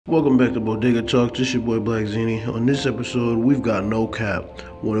Welcome back to Bodega Talks. This is your boy Black Zini. On this episode, we've got NoCap,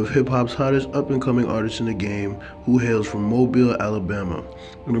 one of hip-hop's hottest up-and-coming artists in the game, who hails from Mobile, Alabama.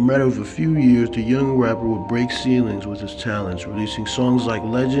 In a matter of a few years, the young rapper would break ceilings with his talents, releasing songs like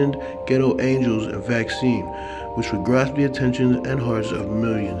Legend, Ghetto Angels, and Vaccine, which would grasp the attention and hearts of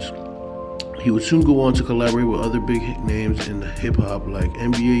millions. He would soon go on to collaborate with other big names in hip-hop like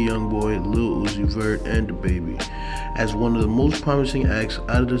NBA Youngboy, Lil Uzi Vert, and DaBaby. As one of the most promising acts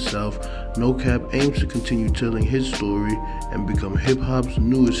out of the South, NoCap aims to continue telling his story and become hip-hop's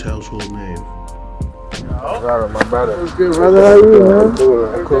newest household name. My brother. What's good, brother? How you, man? Cool.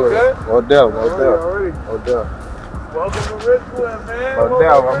 Good? Welcome to Richmond, man.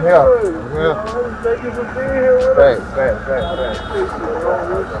 I'm here. Thank you for being here with us. Thanks.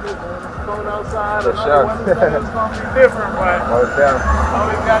 Going outside, For sure. It's going to be different, but Always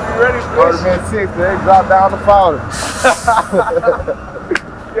got to be ready for this. been 6, they dropped down to 40.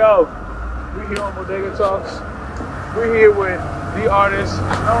 Yo, we here on Bodega Talks. We're here with the artist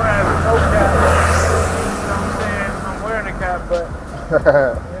known as NoCap. You know what I'm saying? I'm wearing a cap, but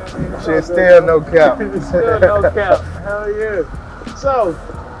Shit, still no cap. Still NoCap. Hell yeah. So,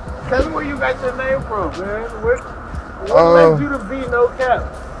 tell me where you got your name from, man. What led you to be NoCap?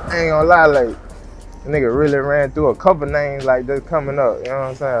 I ain't gonna lie, like, nigga really ran through a couple names like just coming up, you know what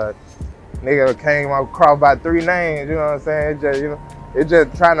I'm saying? Like, nigga came across by 3 names, you know what I'm saying? It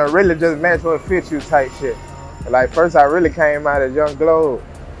just trying to really just match what fits you type shit. Like, first I really came out as Young Globe,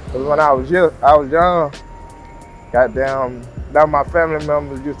 because when I was young, goddamn, now my family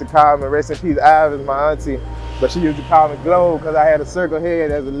members used to call me, rest in peace, Ives, my auntie, but she used to call me Globe because I had a circle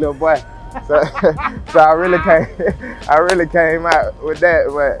head as a little boy. So I really came out with that,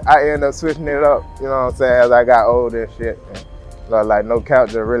 but I ended up switching it up, you know what I'm saying, as I got older and shit. And, like, NoCap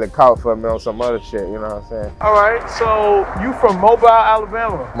just really caught for me on some other shit, you know what I'm saying? All right, so you from Mobile,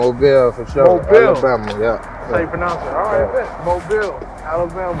 Alabama? Mobile, for sure. Mobile. Alabama, yeah. That's how you pronounce it. All right, bet. Mobile,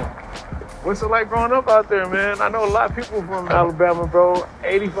 Alabama. What's it like growing up out there, man? I know a lot of people from Alabama, bro.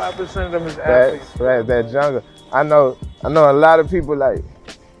 85% of them is athletes. That jungle. I know a lot of people like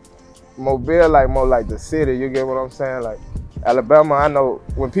Mobile, like more like the city, you get what I'm saying? Like Alabama, I know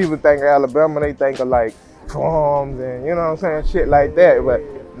when people think of Alabama, they think of like farms and, you know what I'm saying, shit like that. But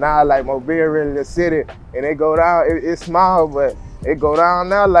now like Mobile really the city, and it go down, it's small, but it go down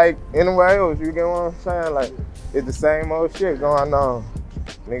now like anywhere else, you get what I'm saying? Like it's the same old shit going on.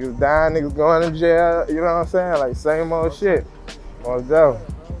 Niggas dying, niggas going to jail, you know what I'm saying? Like same old shit.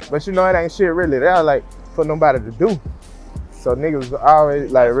 But you know, it ain't shit really there like for nobody to do. So niggas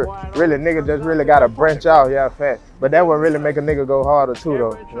always like really niggas just really gotta branch out, yeah, fat. But that would really make a nigga go harder too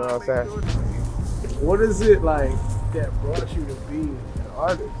though. You know what I'm saying? What is it like that brought you to be an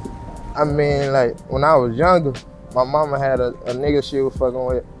artist? I mean, like when I was younger, my mama had a nigga she was fucking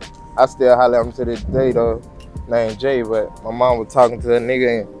with. I still holler at him to this day though, named Jay, but my mom was talking to that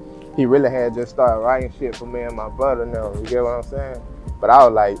nigga and he really had just started writing shit for me and my brother now, you get what I'm saying? But I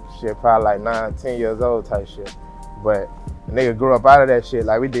was like, shit, probably like 9, 10 years old type shit. But the nigga grew up out of that shit.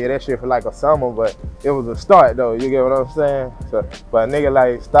 Like we did that shit for like a summer, but it was a start though, you get what I'm saying? So, but a nigga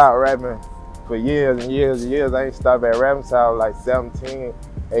like stopped rapping for years and years and years. I ain't stopped at rapping till I was like 17,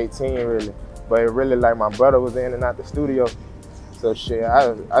 18 really. But it really like my brother was in and out the studio. So shit,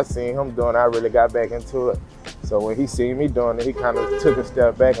 I seen him doing it, I really got back into it. So when he seen me doing it, he kind of took a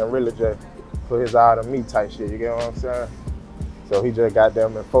step back and really just put his eye on me type shit, you get what I'm saying? So he just got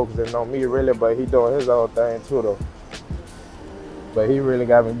them and focusing on me really, but he doing his own thing too though. But he really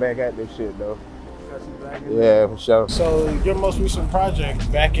got me back at this shit though. Yeah, for sure. So your most recent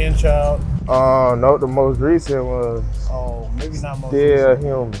project, Back End Child? No, the most recent was maybe not most Still recent.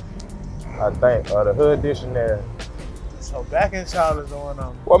 Human, I think, or the Hood Dictionary. So Back End Child is the one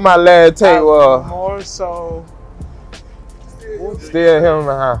What my last take was? More so Still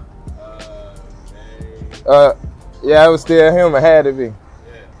Human, huh? Yeah, it was Still Human, had to be.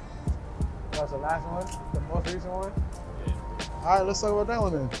 That was the last one? The most recent one? All right, let's talk about that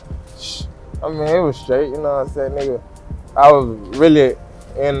one then. I mean, it was straight, you know what I'm saying, nigga. I was really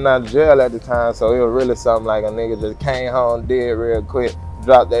in and out of jail at the time, so it was really something like a nigga just came home, did real quick,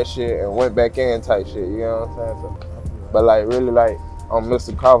 dropped that shit, and went back in type shit, you know what I'm saying? So, but like, really like, on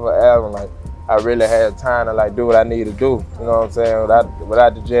Mr. Crawford album, like, I really had time to like do what I need to do, you know what I'm saying?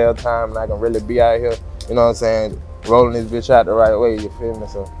 Without the jail time, and I can really be out here, you know what I'm saying, rolling this bitch out the right way, you feel me?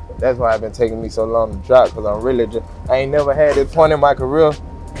 So that's why it's been taking me so long to drop, because I'm really just, I ain't never had this point in my career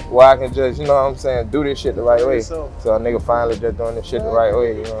where I can just, you know what I'm saying, do this shit the right way. So a nigga finally just doing this shit the right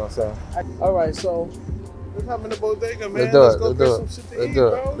way, you know what I'm saying? All right, so let's hop in the bodega, man. Let's go get some shit to eat,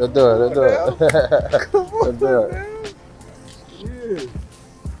 bro. Let's do it. Come on, man. Yeah.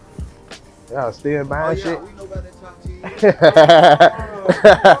 Y'all still buying shit? We know about that top cheese.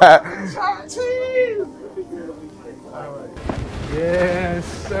 All right. Yes,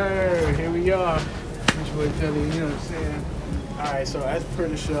 sir. Here we are. Which way tell you, you know what I'm saying? All right, so as per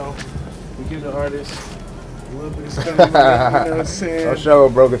the show, we give the artist a little bit of spending money, you know what I'm saying? I'm sure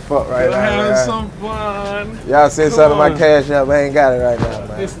broke as fuck right We'll now. have some fun. Y'all send some of my cash up. I ain't got it right now,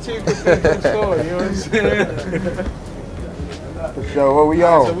 man. It's cheapest in the store, you know what I'm saying? For sure. What we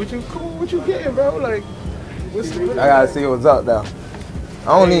on? So what you getting, bro? Like, what's the I gotta see what's up though. I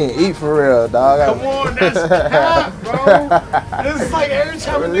don't even eat for real, dog. Come on, that's cap, bro. This is like every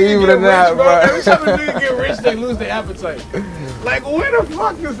time a Believe nigga it get or not, rich, bro. bro. Every time a nigga get rich, they lose their appetite. Like, where the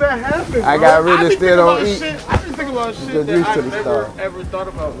fuck does that happen, bro? I got really still don't eat. I just think about shit Get that used to I the never stuff. ever thought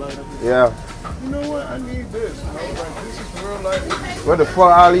about. Like, Yeah. you know what? I need this, bro. Like, this is real life. What the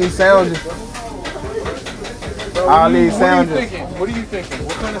fuck all these sandwiches? Bro, All these sandwiches. What are you thinking?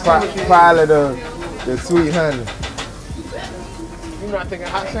 What kind of sandwich you Probably the sweet honey. You're not thinking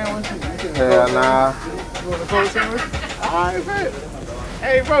hot sandwich? Hell nah. You want a cold sandwich? Alright, bet.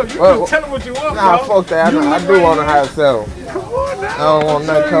 Hey, bro, you Well, can tell them what you want, Nah, bro. fuck that. I do want a hot sandwich. Come on now. I don't want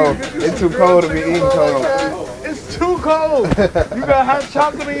nothing cold. It's too cold to be eating cold. It's too cold. You got hot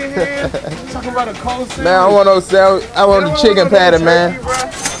chocolate in your hand. You talking about a cold sandwich? Man, I want no sandwich. I want the chicken patty, man.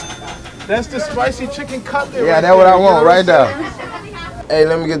 That's the spicy chicken cutlet. Yeah, right that's what there, I want you know right what there. I'm saying? Hey,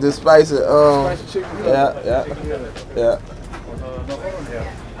 let me get the spicy. Spicy chicken cutlet. Yeah.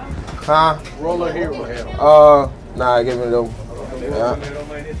 Huh? Roller hero. Nah, give me them. Yeah.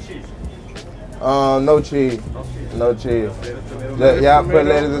 No cheese. No cheese. Yeah, I put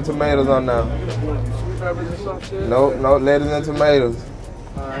lettuce and tomatoes on there. Sweet peppers and some shit? No lettuce and tomatoes.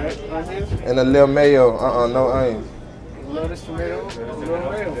 Alright, onions? And a little mayo. No onions. Lettuce, tomato,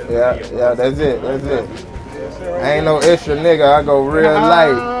 little mayo. Yeah, that's it. I ain't no extra nigga. I go real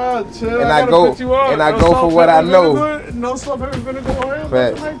light. Chill, And I gotta put you on. go salt, for what I pepper, know. vinegar, no salt, pepper, vinegar, oil,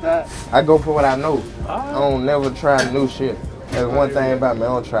 Facts. nothing like that. I go for what I know. I Alright. don't never try new shit. That's one thing about me. I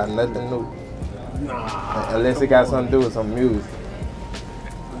don't try nothing new. Nah. Unless it got something to do with some music.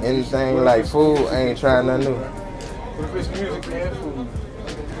 Anything like food, I ain't trying nothing new. What if it's music and food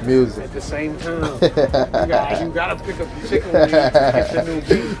Music. at the same time? You gotta pick up the chicken wings to get the new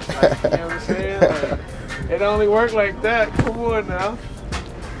beat. Like, you know what I'm saying? Like, it only work like that. Come on now.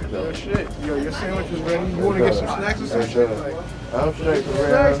 No shit. Yo, your sandwich is ready. You wanna get some snacks or some shit? Like, I'm straight for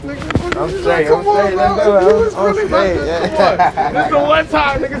snacks, real. nigga. I'm straight. Come on, Let's bro. do it. You was I'm really about straight. this. Come on. This is the one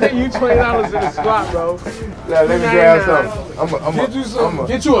time niggas say you $20 in the spot, bro. Yeah, let me grab something.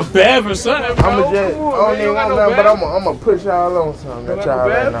 Get you a bev or something, bro. I'm a jet. I Come on, don't man. You even got want no nothing, but bev? I'm gonna push y'all on something. You That got no y'all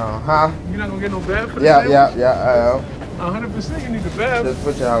right bev? now, huh? You're not gonna get no bev for the Yeah, sandwich? I am. 100% you need the bev. Just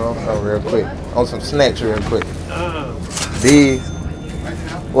put y'all on something real quick. On some snacks real quick. Uh, These.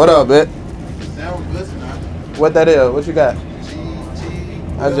 What up, bitch? What that is? What you got?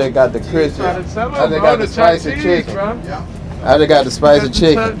 I just got the crispy. I just got the spicy chicken. I just got the spicy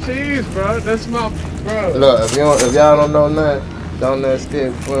chicken. Cheese, bro. That's my bro. Look, if y'all don't know nothing, don't let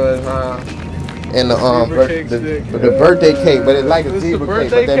stick for and the the birthday cake, but it's like a zebra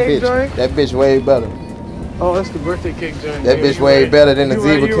cake, but that bitch way better. Oh, that's the birthday cake joint. That bitch way better than the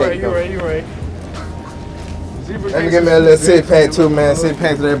zebra cake. You're right. Let me give me a little six pack too, man. Six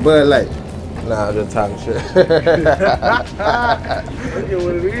pack to that Bud Light. Nah, I'm just talking shit. Look at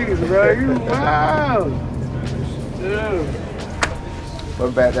what it is, bro. You wild. Dude.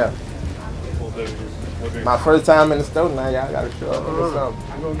 What back there? My first time in the store now, y'all gotta show up with something.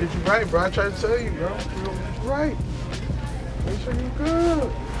 I'm gonna get you right, bro. I tried to tell you, bro. We're gonna get you right. Make sure you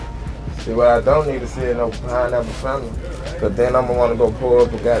good. See, what I don't need to see is no pineapple family. Cause then I'm gonna wanna go pull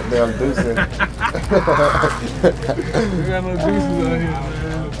up a goddamn deuce. We got no deuces out here,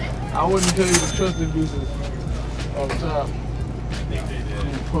 man. I wouldn't tell you to trust the deuces off the top.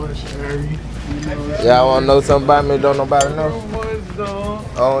 Punch, Harry. Y'all wanna know something about me don't nobody know? Dog.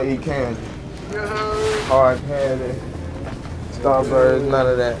 I don't eat candy. Yeah. Hard candy. Starburst, none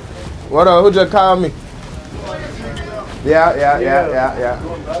of that. What up? Who just called me? Yeah.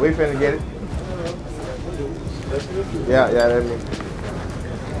 We finna get it. Yeah, that's me.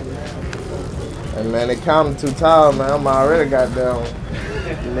 Hey man, they counting too tall, man. I'm already got down.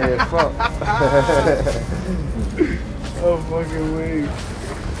 Leg fuck. Oh, fucking weak.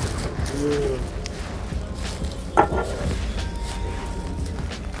 Yeah.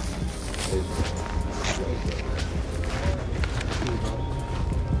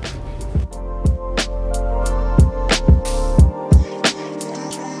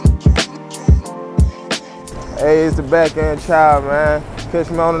 Hey, it's the back end child, man.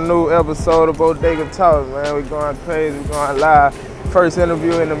 Catch me on a new episode of Bodega Talks, man. We going crazy, we going live. first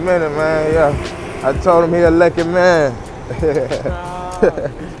interview in a minute, man. Yeah, I told him he a lucky man. Nah,